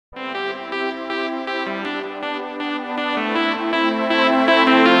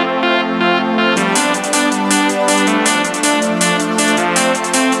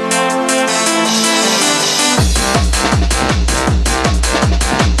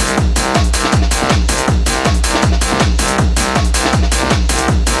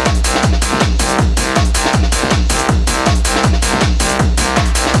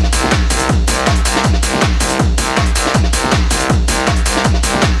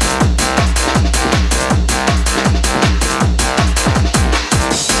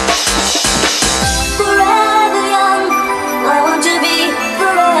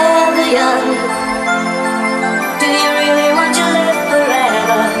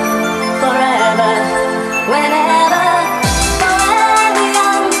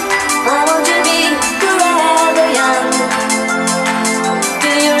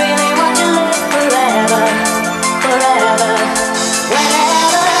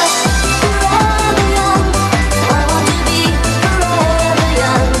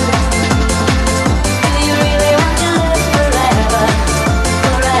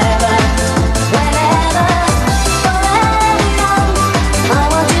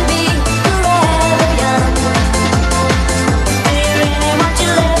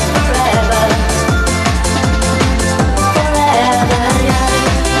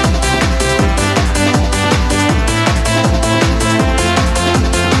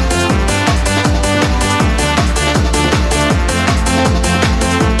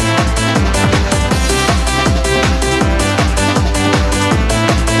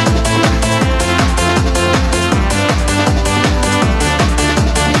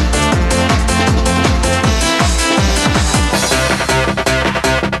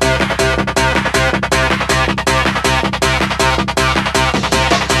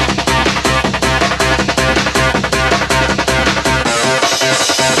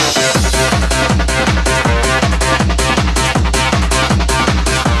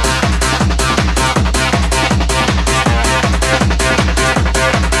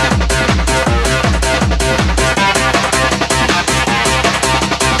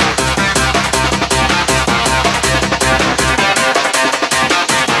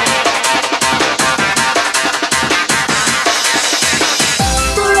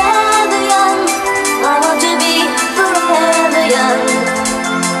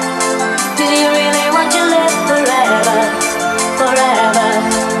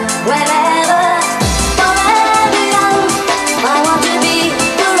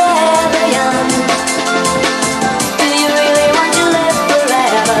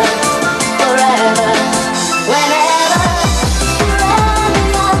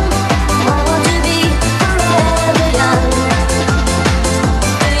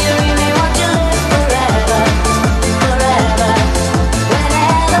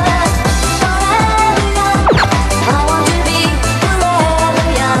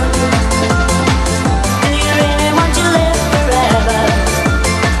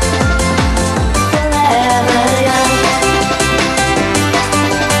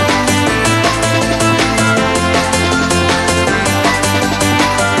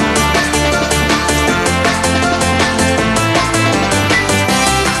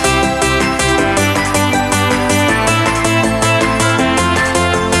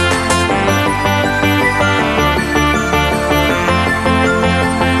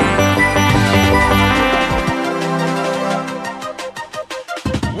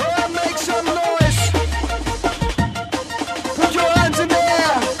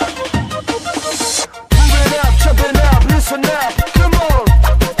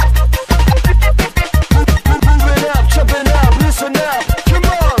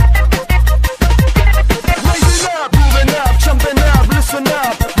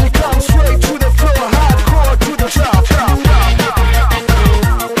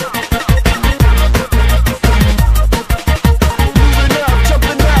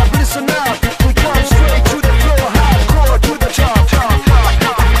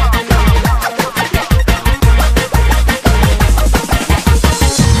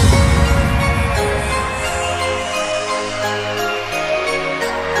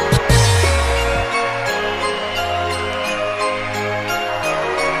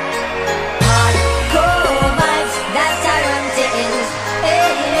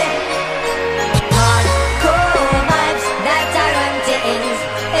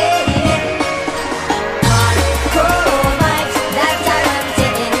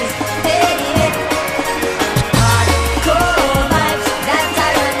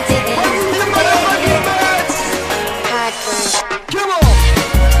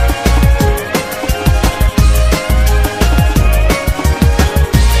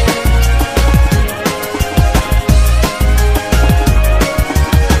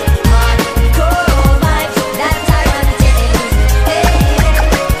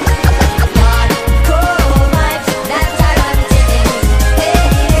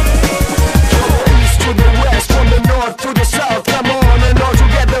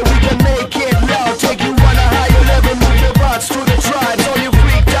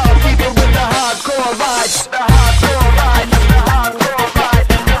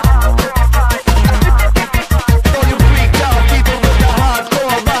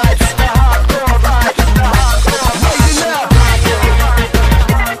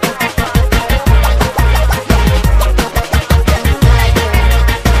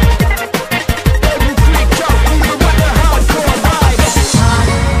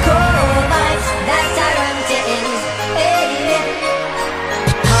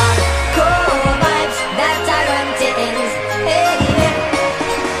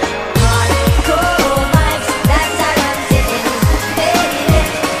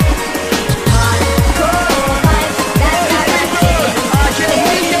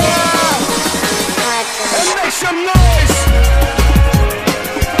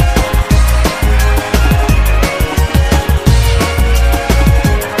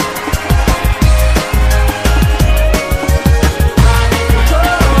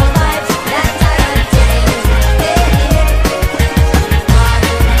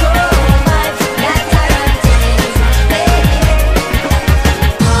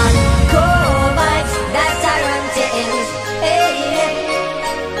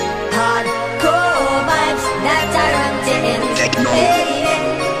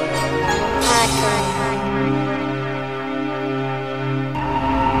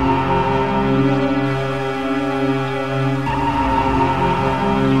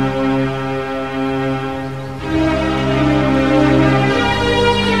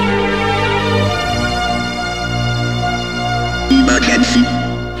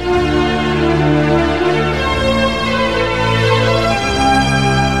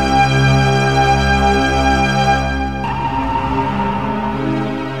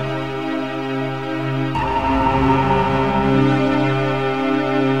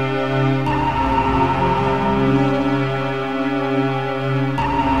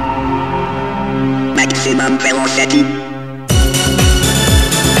velocity.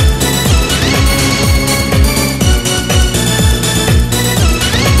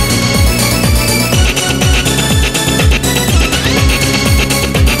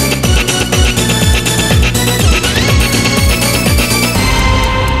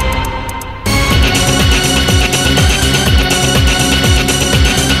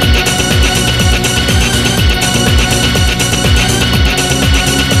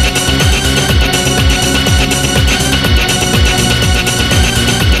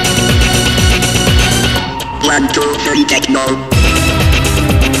 One, two, three, techno.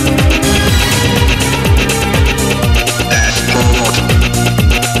 Fast forward.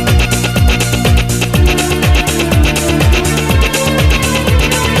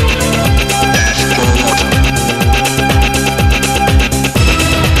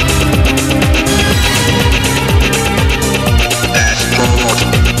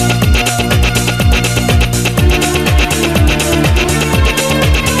 Fast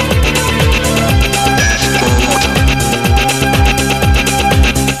forward.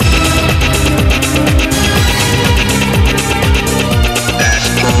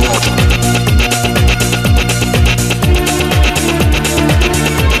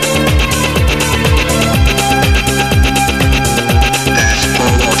 Fast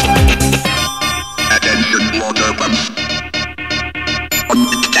forward.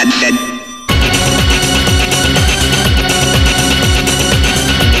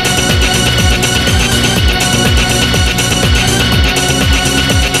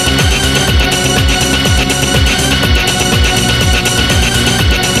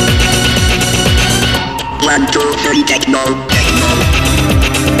 One, two, three, techno, techno.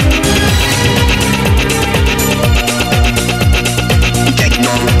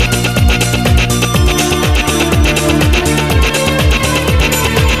 Techno.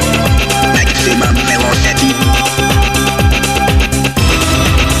 Maximum velocity.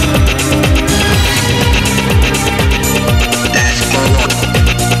 Fast forward.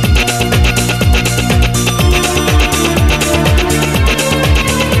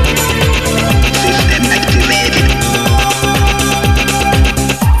 System activated.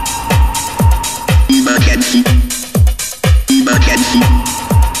 Emergency. Emergency.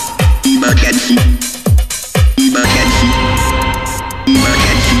 Emergency. Emergency.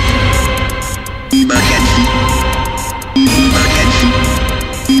 Emergency. Emergency. Emergency.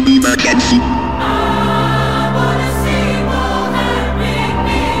 Emergency.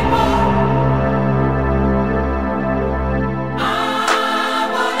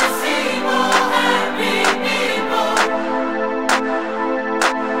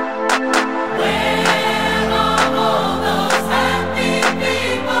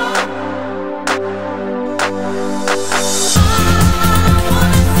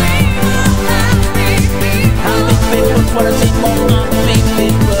 Wanna see more happy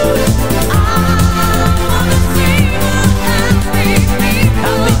people.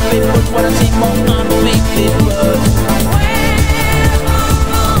 Happy people wanna see more happy people.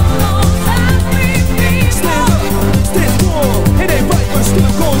 Stand up, stand strong. It ain't right, but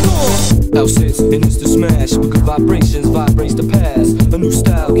still going on. House hits and it's the smash because vibrations vibrates the past. A new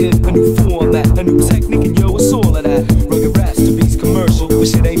style, get a new format, a new technique, and yo, it's all of that. Rugged raps to beats commercial, but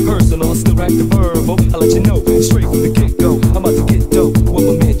shit ain't personal. I still rap the verbal. I'll let you know straight from the get go. I'm about to get dope with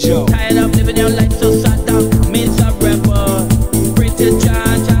my man Joe. Tired of living your life so sad down, miserable. Pray to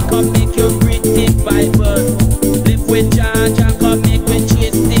John, John come make you great Bible. Live with John, John come make we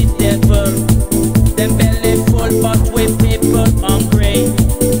chase the devil. Them belly full but we people hungry.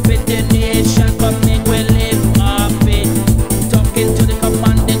 With the nation come make we live happy. Talking to the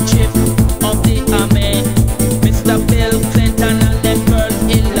commanding chief of the army, Mr. Bill Clinton and them girls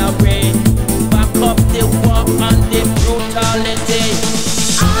Hillary. Back up the war and the brutality.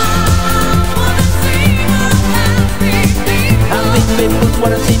 Happy people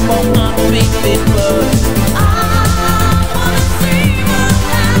wanna see more happy people.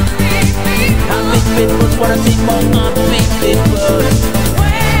 Happy people wanna see more happy people.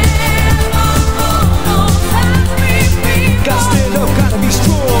 Gotta stand up, gotta be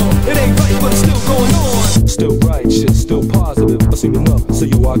strong. It ain't right, but it's still going on. Still right, shit, still positive. I seen enough, so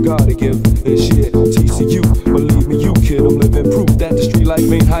yo, I gotta give. And shit, TCU, believe me, you kid, I'm living proof that the street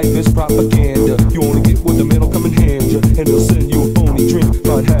life ain't hype, it's propaganda. You only get what the man will come and hand you, and they'll send you a phony drink.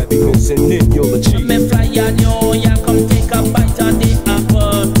 Find happiness, and then you'll achieve. Come and fly on you, yeah, come take a bite of the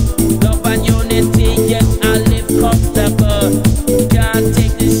apple. Love and unity, yes, I live comfortable. Can't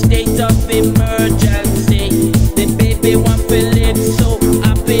take the state of emergency. The baby want to live so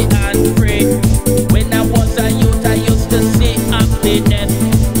happy and free. When I was a youth, I used to see happiness.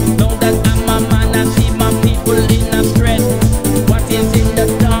 Now that I'm a man, I see my people live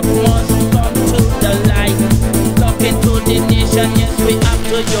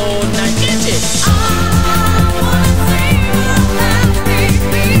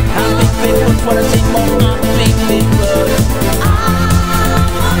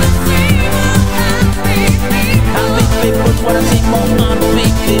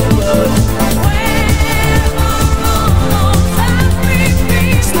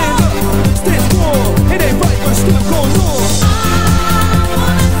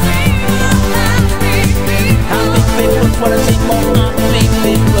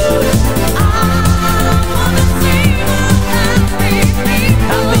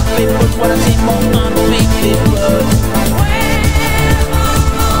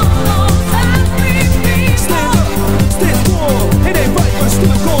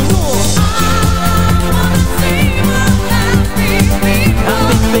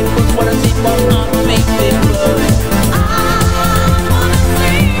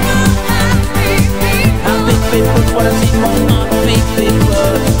was immer abwegig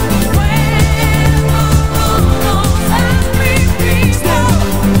wird.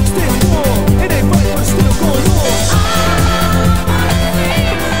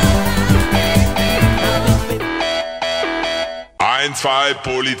 Eins, zwei,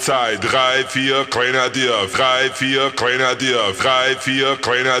 Polizei, 3, 4, Grenadier, 3, 4, Grenadier, 3, 4,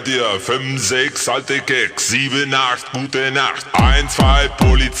 Grenadier, 5, 6, alte Keks, 7, 8, gute Nacht. 1, 2,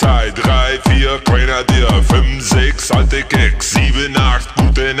 Polizei, 3, 4, Grenadier, 5, 6, alte Keks, 7, 8,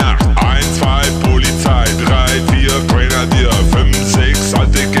 gute Nacht. 1, 2, Polizei, 3, 4, Grenadier, 5, 6,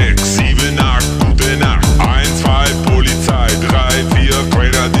 alte Keks, 7, 8, gute Nacht. 1, 2, Polizei, 3, 4,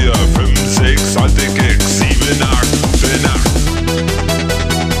 Grenadier, 5, 6, alte Keks, 7, 8, gute Nacht.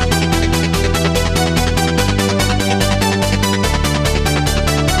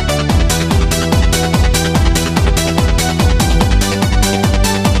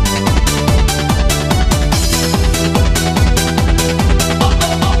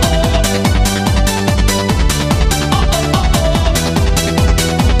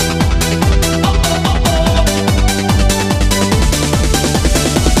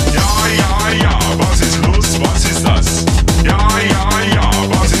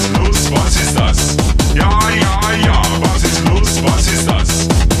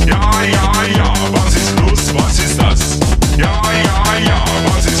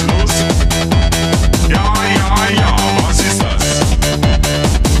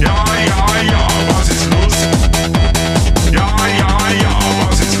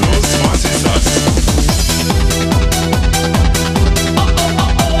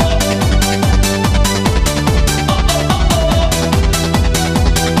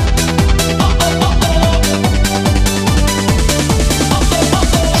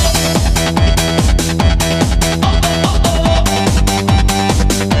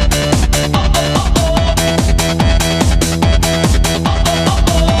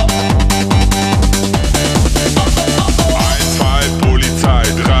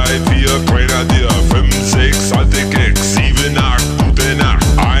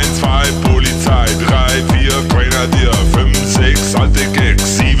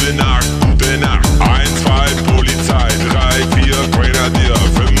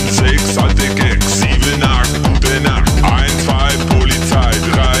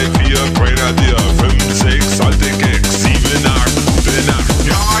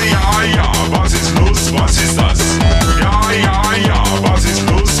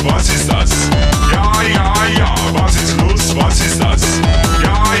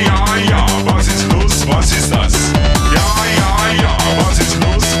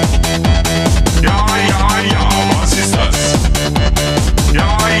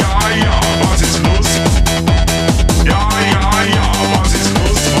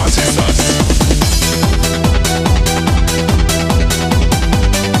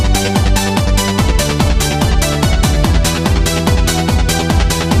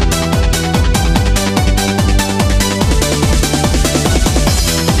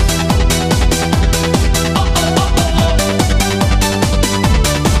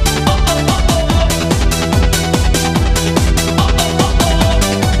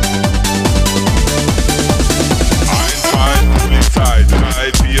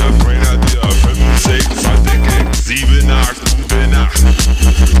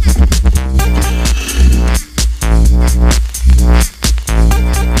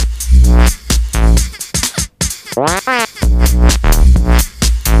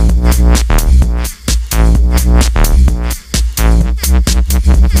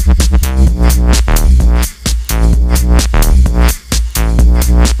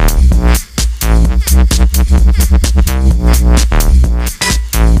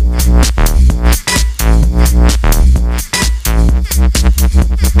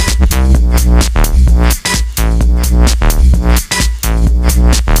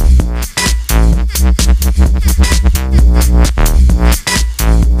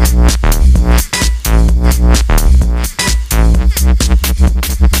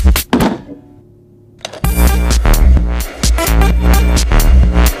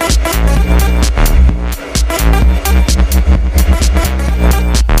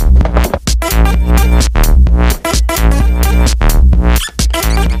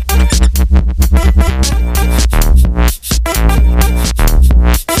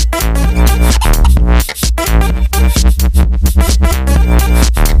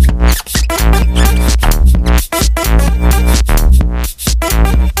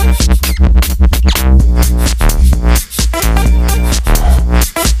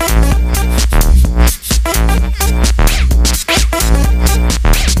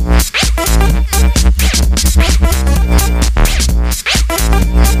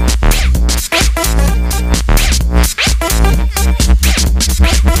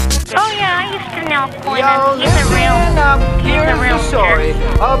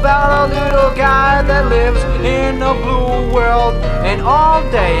 about a little guy that lives in a blue world, and all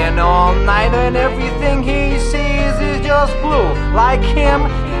day and all night, and everything he sees is just blue, like him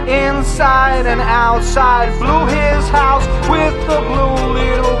inside and outside. Blue his house with a blue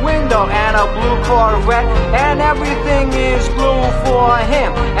little window and a blue Corvette, and everything is blue for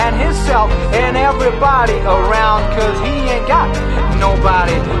him and himself and everybody around, 'cause he ain't got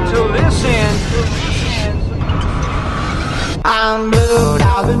nobody to listen. I'm blue,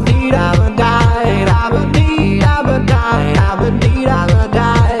 da-ba-dee, da-ba-die, da-ba-dee, da-ba-die, da-ba-dee,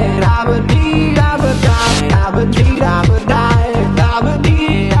 da-ba-die, da-ba-dee, da-ba-die, da-ba-dee, da-ba-die,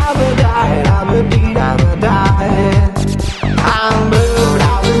 da-ba-dee, da-ba-die, da-ba-dee, da-ba-die. I'm blue,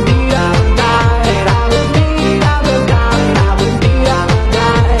 da-ba-dee, da-ba-die, da-ba-dee, da-ba-die, da-ba-dee,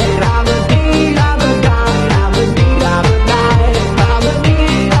 da-ba-die, da-ba-dee, da-ba-die, da-ba-dee, da-ba-die,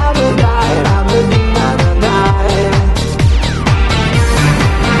 da-ba-dee, da-ba-die, da-ba-dee, da-ba-die.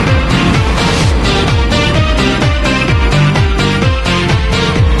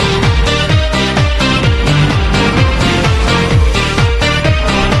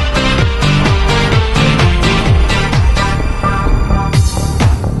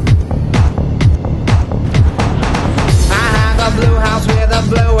 Blue house with a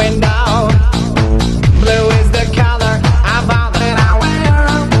blue window. Blue is the color of all that I wear.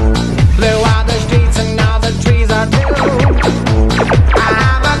 Blue are the streets and all the trees are blue. I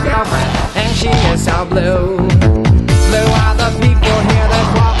have a girlfriend and she is so blue. Blue are the people here that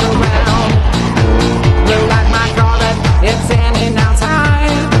walk around. Blue like my Corvette, it's standing outside.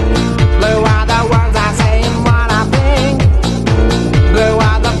 Blue are the words I say and what I think. Blue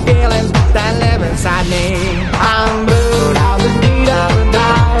are the feelings that live inside me. I'm blue.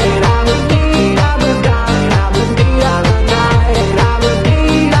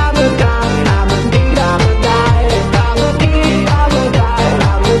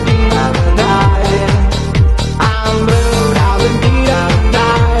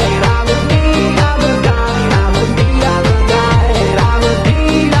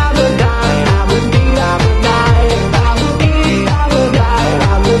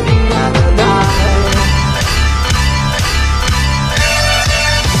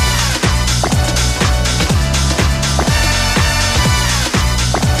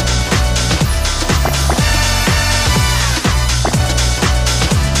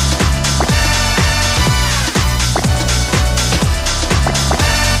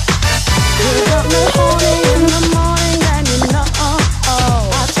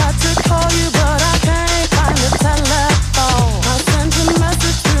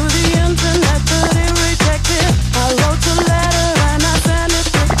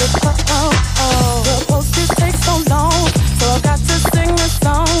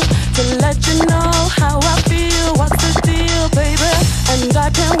 And I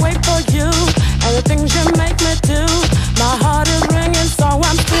can't wait for you and the things you make.